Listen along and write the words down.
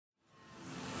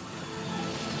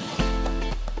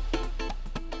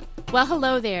Well,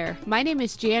 hello there. My name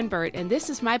is Jan Burt, and this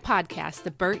is my podcast,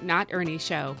 The Burt Not Ernie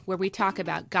Show, where we talk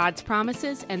about God's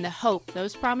promises and the hope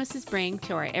those promises bring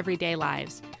to our everyday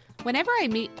lives. Whenever I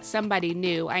meet somebody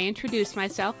new, I introduce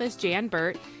myself as Jan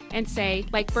Burt and say,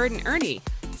 like Burt and Ernie,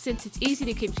 since it's easy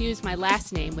to confuse my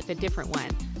last name with a different one.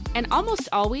 And almost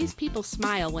always people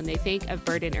smile when they think of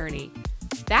Burt and Ernie.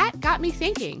 That got me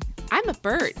thinking, I'm a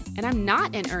Burt and I'm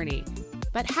not an Ernie.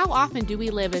 But how often do we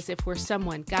live as if we're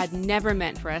someone God never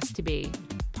meant for us to be?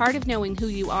 Part of knowing who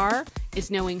you are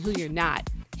is knowing who you're not.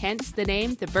 Hence the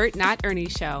name, The Burt Not Ernie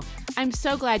Show. I'm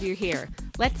so glad you're here.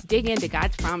 Let's dig into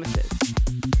God's promises.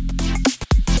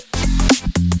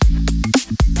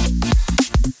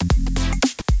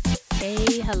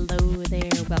 Hey, hello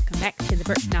there. Welcome back to The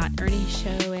Burt Not Ernie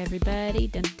Show, everybody.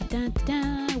 Dun, dun, dun,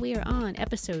 dun, dun. We are on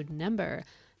episode number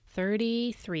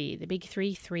 33, the big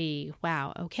 3-3.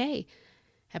 Wow, okay.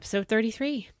 Episode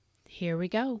 33. Here we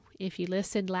go. If you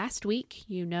listened last week,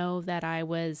 you know that I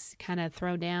was kind of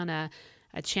thrown down a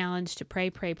challenge to pray,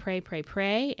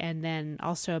 and then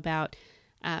also about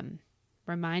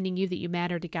reminding you that you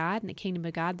matter to God and the kingdom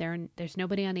of God. There's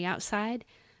nobody on the outside.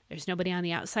 There's nobody on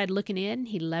the outside looking in.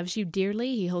 He loves you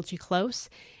dearly. He holds you close.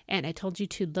 And I told you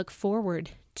to look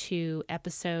forward to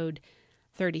episode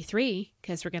 33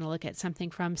 because we're going to look at something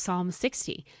from Psalm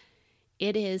 60.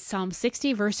 It is Psalm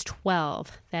 60, verse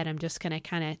 12, that I'm just going to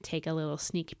kind of take a little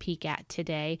sneak peek at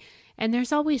today. And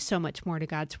there's always so much more to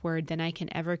God's word than I can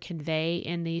ever convey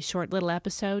in these short little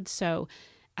episodes. So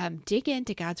dig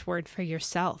into God's word for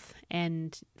yourself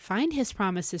and find his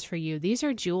promises for you. These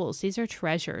are jewels. These are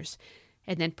treasures.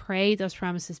 And then pray those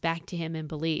promises back to him in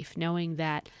belief, knowing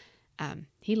that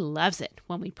he loves it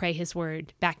when we pray his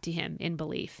word back to him in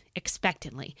belief,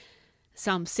 expectantly.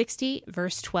 Psalm 60,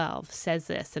 verse 12 says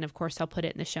this, and of course I'll put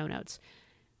it in the show notes.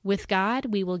 With God,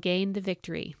 we will gain the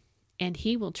victory, and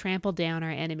he will trample down our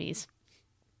enemies.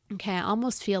 Okay, I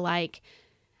almost feel like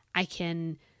I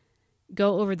can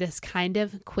go over this kind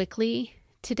of quickly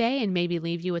today and maybe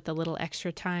leave you with a little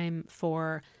extra time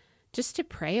for just to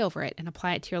pray over it and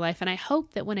apply it to your life. And I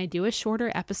hope that when I do a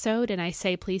shorter episode and I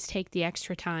say, please take the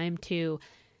extra time to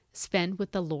spend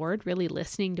with the Lord, really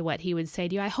listening to what he would say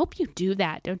to you. I hope you do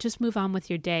that. Don't just move on with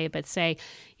your day, but say,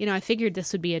 I figured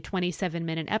this would be a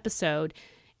 27-minute episode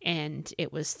and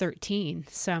it was 13.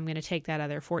 So I'm going to take that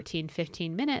other 14,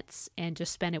 15 minutes and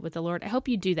just spend it with the Lord. I hope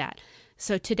you do that.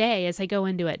 So today, as I go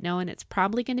into it, knowing it's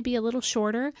probably going to be a little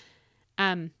shorter,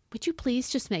 would you please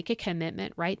just make a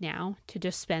commitment right now to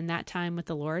just spend that time with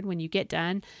the Lord? When you get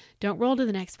done, don't roll to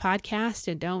the next podcast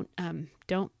and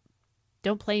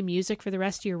don't play music for the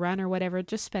rest of your run or whatever.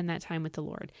 Just spend that time with the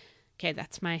Lord. Okay,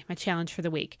 that's my challenge for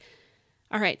the week.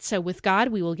 All right, so with God,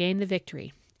 we will gain the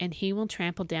victory, and he will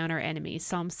trample down our enemies.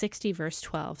 Psalm 60, verse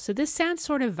 12. So this sounds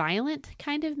sort of violent,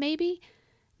 kind of maybe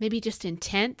just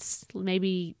intense,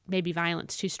 maybe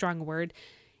violent's too strong a word.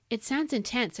 It sounds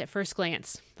intense at first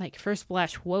glance, like first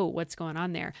blush, whoa, what's going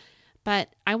on there?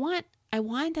 But I want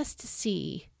us to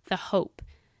see the hope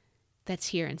that's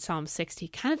here in Psalm 60.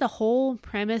 Kind of the whole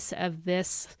premise of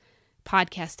this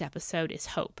podcast episode is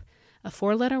hope. A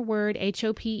 4-letter word,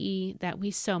 HOPE, that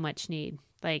we so much need.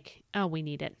 We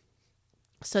need it.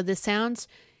 So this sounds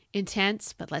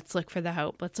intense, but let's look for the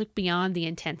hope. Let's look beyond the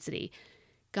intensity.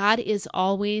 God is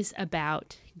always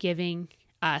about giving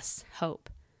us hope.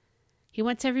 He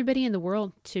wants everybody in the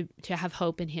world to have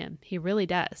hope in him. He really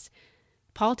does.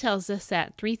 Paul tells us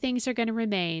that 3 things are going to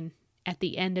remain at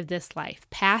the end of this life,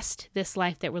 past this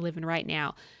life that we're living right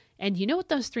now. And you know what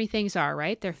those 3 things are,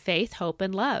 right? They're faith, hope,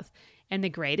 and love. And the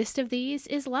greatest of these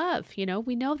is love.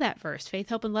 We know that verse, faith,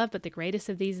 hope, and love, but the greatest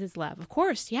of these is love. Of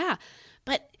course, yeah.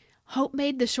 But hope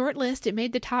made the short list. It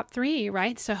made the top 3,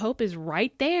 right? So hope is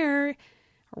right there,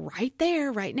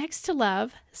 right next to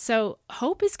love. So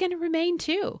hope is going to remain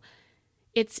too.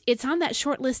 It's on that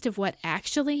short list of what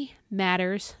actually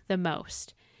matters the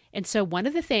most. And so one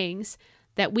of the things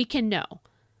that we can know,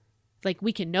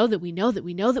 we can know that we know that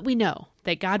we know that we know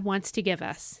that God wants to give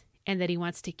us and that he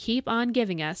wants to keep on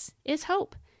giving us is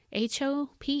hope.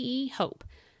 HOPE, hope.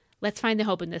 Let's find the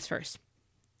hope in this verse.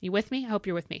 You with me? I hope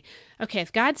you're with me. Okay,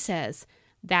 if God says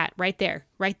that right there,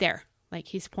 like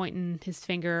he's pointing his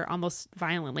finger almost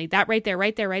violently, that right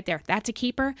there, that's a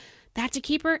keeper.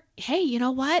 Hey, you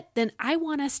know what? Then I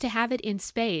want us to have it in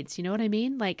spades. You know what I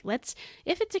mean?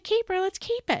 If it's a keeper, let's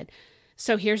keep it.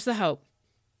 So here's the hope.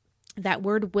 That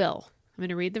word will. I'm going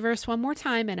to read the verse one more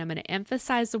time, and I'm going to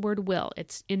emphasize the word will.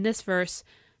 It's in this verse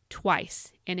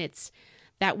twice, and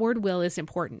that word will is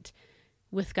important.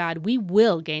 With God, we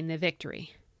will gain the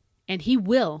victory, and he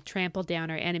will trample down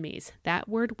our enemies. That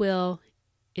word will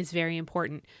is very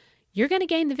important. You're going to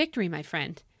gain the victory, my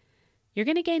friend. You're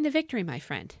going to gain the victory, my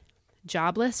friend.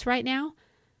 Jobless right now?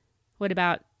 What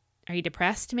about, are you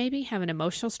depressed maybe? Having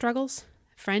emotional struggles?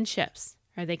 Friendships?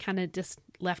 Are they kind of just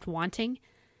left wanting?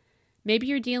 Maybe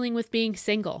you're dealing with being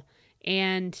single,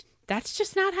 and that's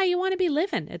just not how you want to be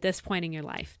living at this point in your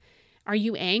life. Are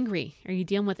you angry? Are you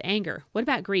dealing with anger? What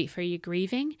about grief? Are you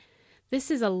grieving?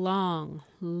 This is a long,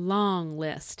 long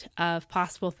list of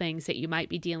possible things that you might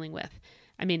be dealing with.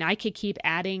 I mean, I could keep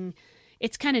adding.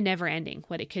 It's kind of never ending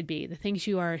what it could be. The things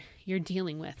you're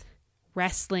dealing with,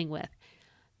 wrestling with,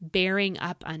 bearing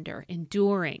up under,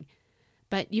 enduring.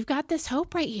 But you've got this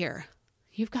hope right here.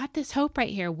 You've got this hope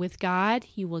right here. With God,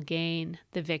 you will gain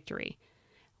the victory.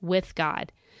 With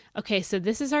God. Okay, so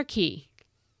this is our key,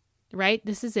 right?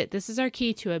 This is it. This is our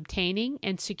key to obtaining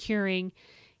and securing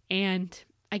and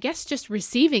I guess just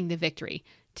receiving the victory.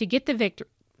 To get the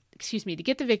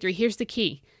victory, here's the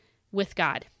key. With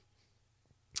God.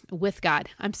 With God.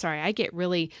 I'm sorry.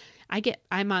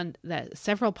 I'm on the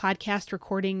several podcast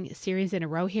recording series in a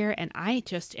row here, and I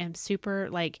just am super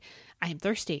I am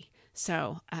thirsty.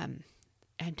 So,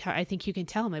 I think you can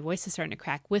tell my voice is starting to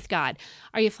crack. With God.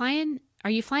 Are you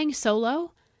flying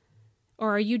solo,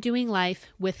 or are you doing life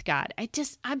with God?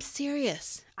 I'm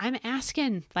serious. I'm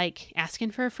asking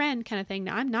for a friend kind of thing.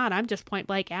 No, I'm not. I'm just point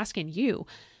blank asking you.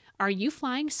 Are you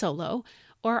flying solo,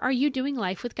 or are you doing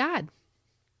life with God?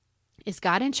 Is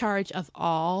God in charge of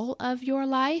all of your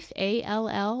life,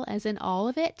 ALL, as in all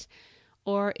of it?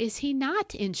 Or is he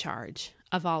not in charge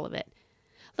of all of it?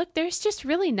 Look, there's just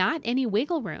really not any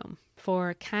wiggle room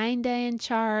for kinda in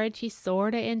charge, he's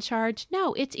sorta in charge.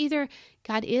 No, it's either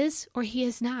God is or he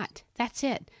is not. That's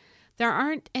it. There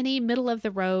aren't any middle of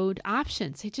the road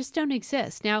options. They just don't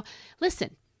exist. Now,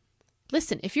 listen,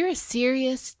 if you're a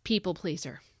serious people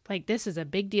pleaser, this is a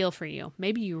big deal for you.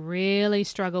 Maybe you really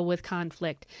struggle with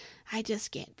conflict. I just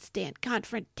can't stand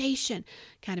confrontation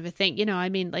kind of a thing.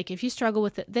 If you struggle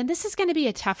with it, then this is going to be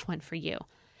a tough one for you.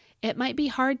 It might be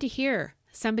hard to hear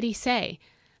somebody say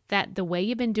that the way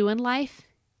you've been doing life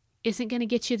isn't going to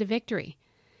get you the victory.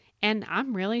 And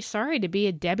I'm really sorry to be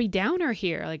a Debbie Downer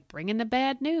here, bringing the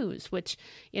bad news, which,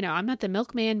 I'm not the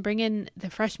milkman bringing the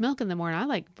fresh milk in the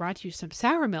morning. I brought you some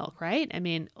sour milk, right?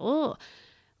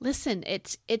 Listen,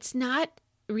 it's not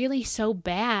really so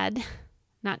bad,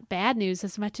 not bad news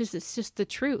as much as it's just the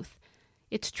truth.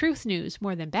 It's truth news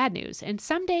more than bad news. And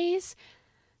some days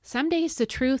the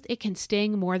truth, it can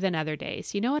sting more than other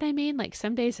days. You know what I mean?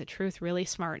 Some days the truth really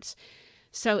smarts.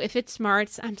 So if it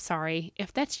smarts, I'm sorry.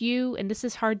 If that's you and this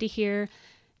is hard to hear,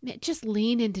 just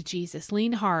lean into Jesus.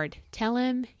 Lean hard. Tell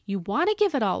him you want to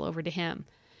give it all over to him.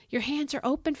 Your hands are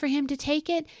open for him to take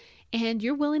it, and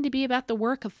you're willing to be about the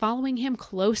work of following him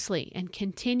closely and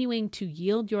continuing to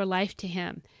yield your life to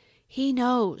him. He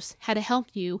knows how to help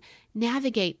you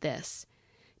navigate this.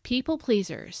 People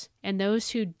pleasers and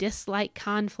those who dislike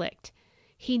conflict,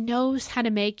 he knows how to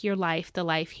make your life the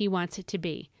life he wants it to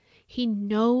be. He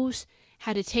knows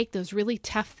how to take those really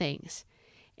tough things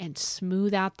and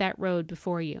smooth out that road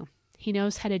before you. He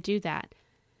knows how to do that.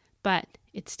 But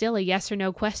it's still a yes or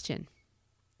no question.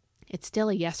 It's still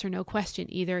a yes or no question.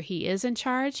 Either he is in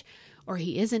charge or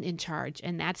he isn't in charge,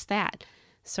 and that's that.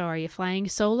 So are you flying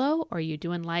solo, or are you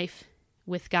doing life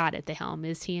with God at the helm?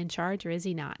 Is he in charge or is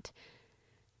he not?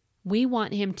 We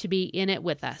want him to be in it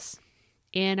with us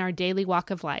in our daily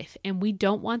walk of life, and we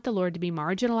don't want the Lord to be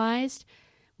marginalized.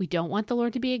 We don't want the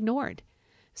Lord to be ignored.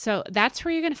 So that's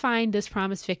where you're going to find this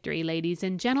promised victory, ladies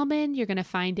and gentlemen. You're going to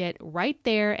find it right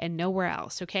there and nowhere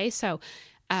else. Okay, so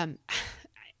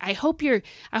I hope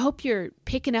you're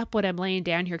picking up what I'm laying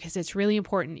down here, because it's really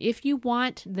important. If you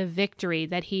want the victory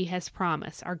that he has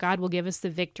promised, our God will give us the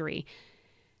victory.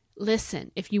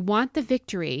 Listen, if you want the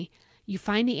victory, you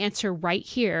find the answer right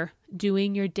here,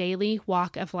 doing your daily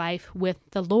walk of life with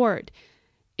the Lord.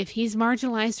 If he's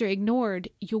marginalized or ignored,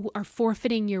 you are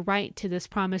forfeiting your right to this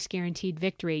promised guaranteed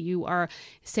victory. You are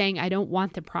saying, I don't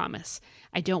want the promise.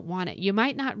 I don't want it. You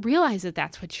might not realize that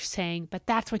that's what you're saying, but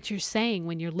that's what you're saying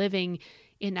when you're living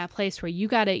in that place where you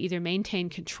got to either maintain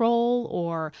control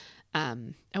or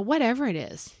whatever it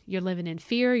is. You're living in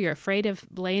fear. You're afraid of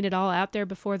laying it all out there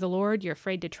before the Lord. You're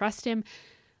afraid to trust him.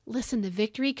 Listen, the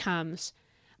victory comes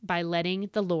by letting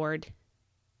the Lord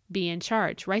be in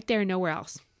charge, right there, nowhere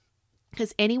else.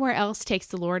 Because anywhere else takes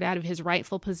the Lord out of his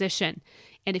rightful position.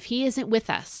 And if he isn't with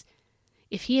us,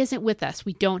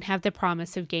 we don't have the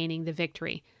promise of gaining the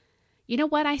victory. You know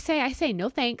what I say? I say, no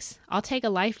thanks. I'll take a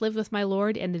life lived with my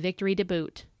Lord and the victory to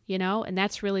boot, and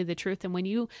that's really the truth. And when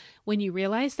you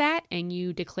realize that and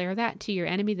you declare that to your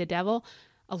enemy, the devil,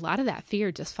 a lot of that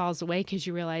fear just falls away, because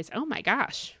you realize, oh my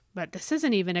gosh, but this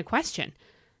isn't even a question.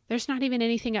 There's not even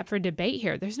anything up for debate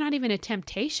here. There's not even a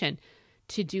temptation.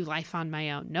 to do life on my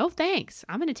own. No thanks.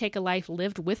 I'm going to take a life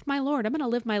lived with my Lord. I'm going to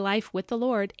live my life with the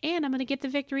Lord, and I'm going to get the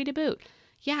victory to boot.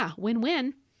 Yeah,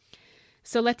 win-win.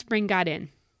 So let's bring God in.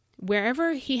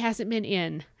 Wherever he hasn't been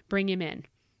in, bring him in.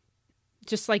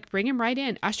 Just like bring him right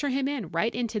in, usher him in,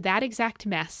 right into that exact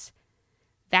mess.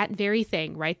 That very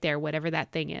thing right there, whatever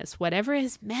that thing is. Whatever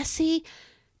is messy,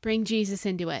 bring Jesus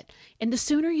into it. And the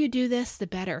sooner you do this, the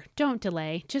better. Don't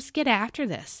delay. Just get after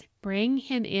this. Bring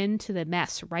him into the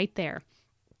mess right there.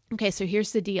 Okay, so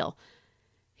here's the deal.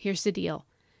 Here's the deal.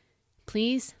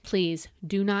 Please, please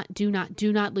do not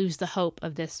lose the hope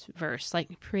of this verse.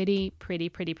 Like pretty,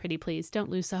 please don't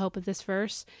lose the hope of this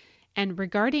verse. And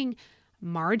regarding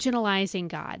marginalizing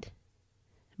God,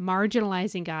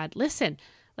 listen,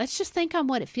 let's just think on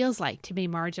what it feels like to be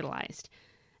marginalized.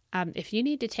 If you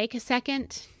need to take a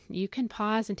second, you can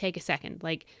pause and take a second.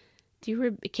 Like,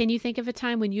 can you think of a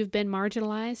time when you've been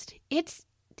marginalized? It's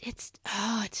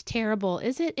terrible.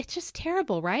 Is it? It's just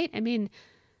terrible, right? I mean,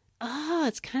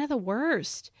 it's kind of the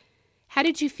worst. How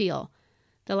did you feel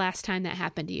the last time that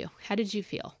happened to you? How did you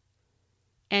feel?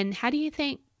 And how do you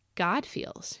think God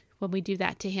feels when we do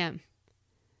that to him?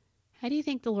 How do you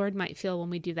think the Lord might feel when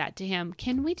we do that to him?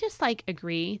 Can we just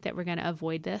agree that we're going to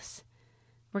avoid this?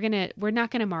 We're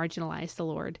not going to marginalize the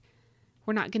Lord.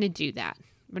 We're not going to do that.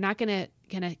 We're not going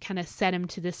to kind of set him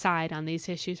to the side on these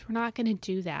issues. We're not going to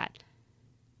do that.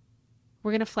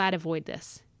 We're going to flat avoid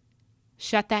this.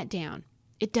 Shut that down.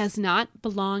 It does not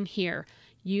belong here.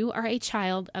 You are a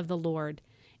child of the Lord,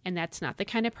 and that's not the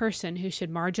kind of person who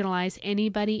should marginalize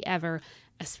anybody ever,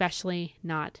 especially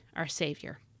not our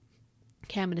Savior.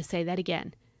 Okay, I'm going to say that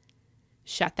again.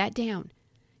 Shut that down.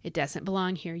 It doesn't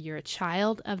belong here. You're a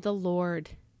child of the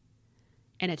Lord,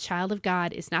 and a child of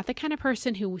God is not the kind of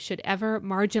person who should ever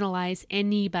marginalize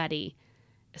anybody,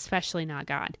 especially not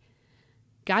God.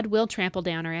 God will trample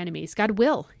down our enemies. God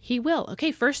will. He will.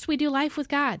 Okay, first we do life with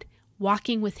God,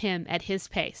 walking with him at his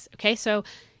pace. Okay, so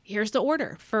here's the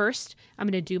order. First, I'm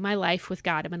going to do my life with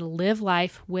God. I'm going to live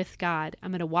life with God.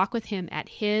 I'm going to walk with him at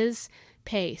his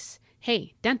pace.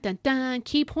 Hey, dun, dun, dun,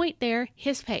 key point there,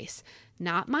 his pace.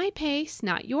 Not my pace,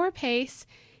 not your pace,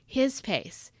 his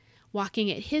pace.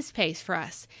 Walking at his pace for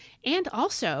us. And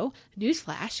also,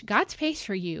 newsflash, God's pace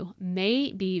for you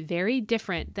may be very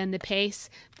different than the pace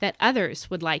that others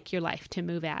would like your life to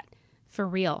move at. For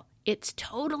real, it's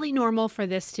totally normal for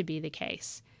this to be the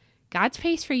case. God's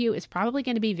pace for you is probably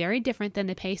going to be very different than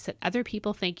the pace that other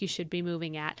people think you should be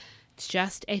moving at. It's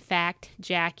just a fact,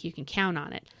 Jack. You can count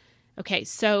on it. Okay,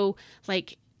 so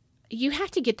you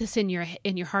have to get this in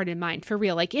your heart and mind, for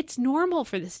real. It's normal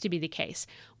for this to be the case.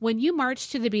 When you march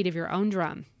to the beat of your own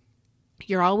drum,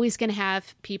 you're always going to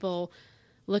have people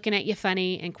looking at you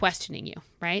funny and questioning you,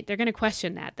 right? They're going to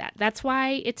question that. That's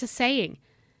why it's a saying,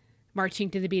 marching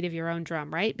to the beat of your own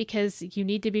drum, right? Because you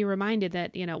need to be reminded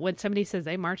that, when somebody says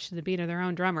they march to the beat of their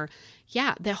own drummer,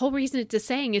 yeah, the whole reason it's a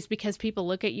saying is because people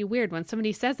look at you weird. When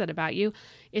somebody says that about you,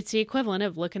 it's the equivalent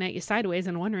of looking at you sideways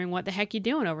and wondering what the heck you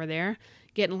doing over there.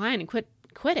 Get in line and quit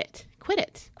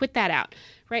that out,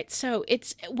 right? So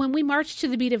it's when we march to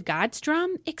the beat of God's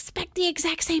drum, expect the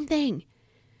exact same thing.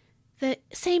 The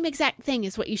same exact thing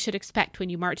is what you should expect when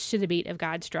you march to the beat of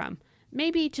God's drum.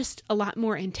 Maybe just a lot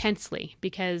more intensely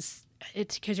because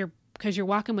you're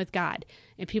walking with God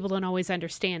and people don't always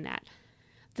understand that.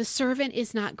 The servant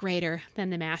is not greater than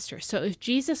the master. So if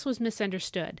Jesus was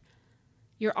misunderstood,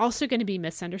 you're also going to be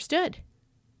misunderstood.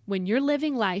 When you're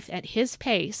living life at his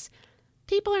pace,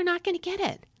 people are not going to get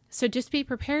it. So just be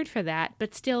prepared for that,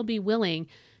 but still be willing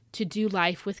to do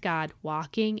life with God,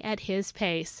 walking at his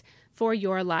pace for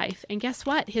your life. And guess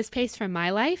what? His pace for my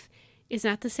life is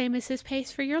not the same as his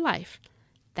pace for your life.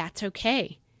 That's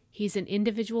okay. He's an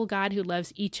individual God who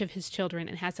loves each of his children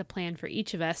and has a plan for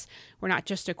each of us. We're not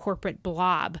just a corporate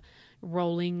blob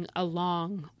rolling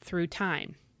along through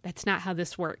time. That's not how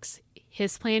this works.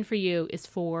 His plan for you is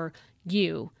for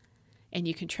you, and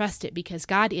you can trust it because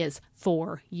God is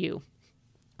for you.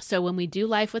 So when we do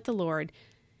life with the Lord,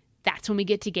 that's when we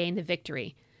get to gain the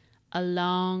victory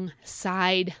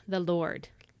alongside the Lord.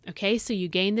 Okay, so you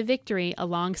gain the victory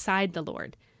alongside the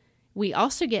Lord. We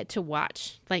also get to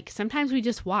watch. Sometimes we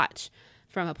just watch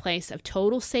from a place of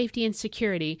total safety and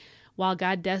security while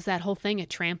God does that whole thing of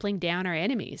trampling down our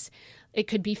enemies. It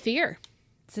could be fear.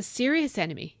 It's a serious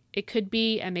enemy. It could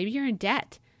be maybe you're in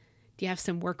debt. Do you have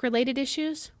some work-related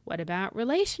issues? What about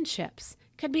relationships?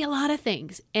 Could be a lot of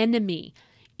things. Enemy,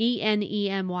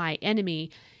 E-N-E-M-Y,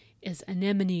 enemy is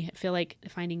anemone. I feel like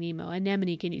Finding Nemo.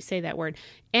 Anemone, can you say that word?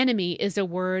 Enemy is a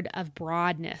word of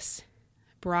broadness.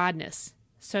 Broadness.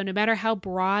 So no matter how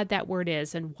broad that word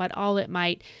is and what all it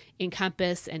might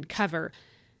encompass and cover,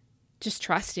 just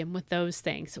trust him with those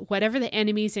things. Whatever the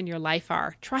enemies in your life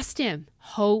are, trust him.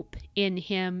 Hope in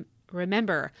him.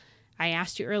 Remember, I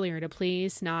asked you earlier to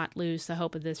please not lose the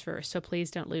hope of this verse. So please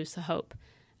don't lose the hope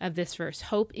of this verse.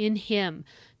 Hope in him.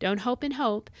 Don't hope in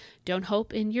hope. Don't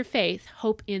hope in your faith.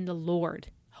 Hope in the Lord.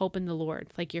 Hope in the Lord.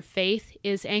 Like your faith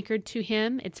is anchored to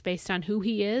him. It's based on who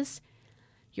he is.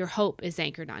 Your hope is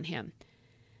anchored on him.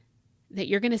 That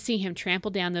you're going to see him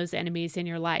trample down those enemies in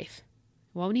your life.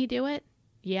 Won't he do it?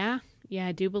 Yeah,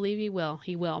 I do believe he will.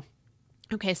 He will.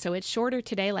 Okay, so it's shorter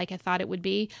today like I thought it would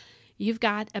be. You've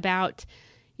got about,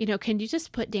 can you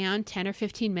just put down 10 or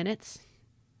 15 minutes?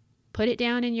 Put it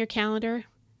down in your calendar.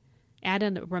 Add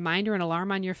a reminder, an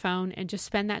alarm on your phone, and just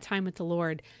spend that time with the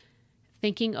Lord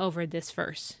thinking over this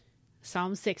verse.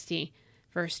 Psalm 60,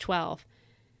 verse 12.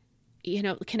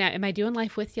 Am I doing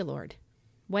life with you, Lord?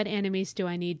 What enemies do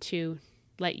I need to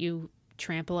let you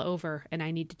trample over, and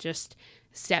I need to just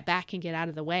step back and get out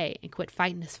of the way and quit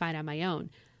fighting this fight on my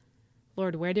own?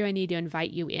 Lord, where do I need to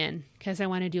invite you in? Because I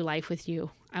want to do life with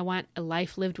you. I want a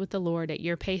life lived with the Lord at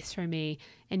your pace for me,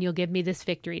 and you'll give me this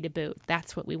victory to boot.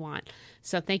 That's what we want.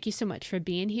 So thank you so much for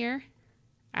being here.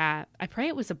 I pray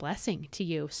it was a blessing to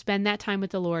you. Spend that time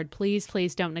with the Lord. Please,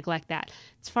 please don't neglect that.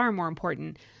 It's far more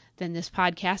important than this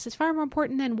podcast. It's far more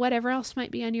important than whatever else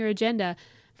might be on your agenda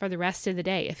for the rest of the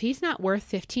day. If he's not worth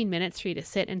 15 minutes for you to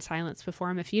sit in silence before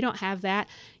him, if you don't have that,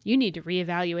 you need to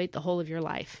reevaluate the whole of your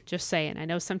life. Just saying. I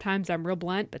know sometimes I'm real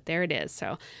blunt, but there it is.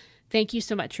 So thank you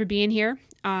so much for being here.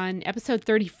 On episode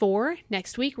 34,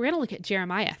 next week, we're going to look at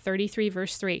Jeremiah 33,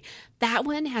 verse 3. That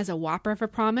one has a whopper of a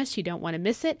promise. You don't want to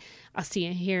miss it. I'll see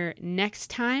you here next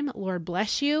time. Lord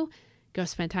bless you. Go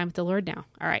spend time with the Lord now.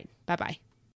 All right. Bye-bye.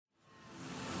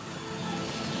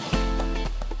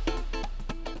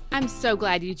 I'm so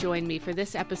glad you joined me for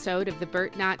this episode of the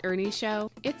Burt, Not Ernie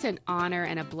Show. It's an honor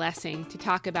and a blessing to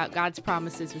talk about God's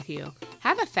promises with you.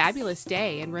 Have a fabulous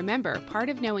day, and remember, part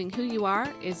of knowing who you are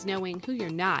is knowing who you're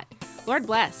not. Lord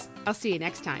bless. I'll see you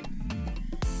next time.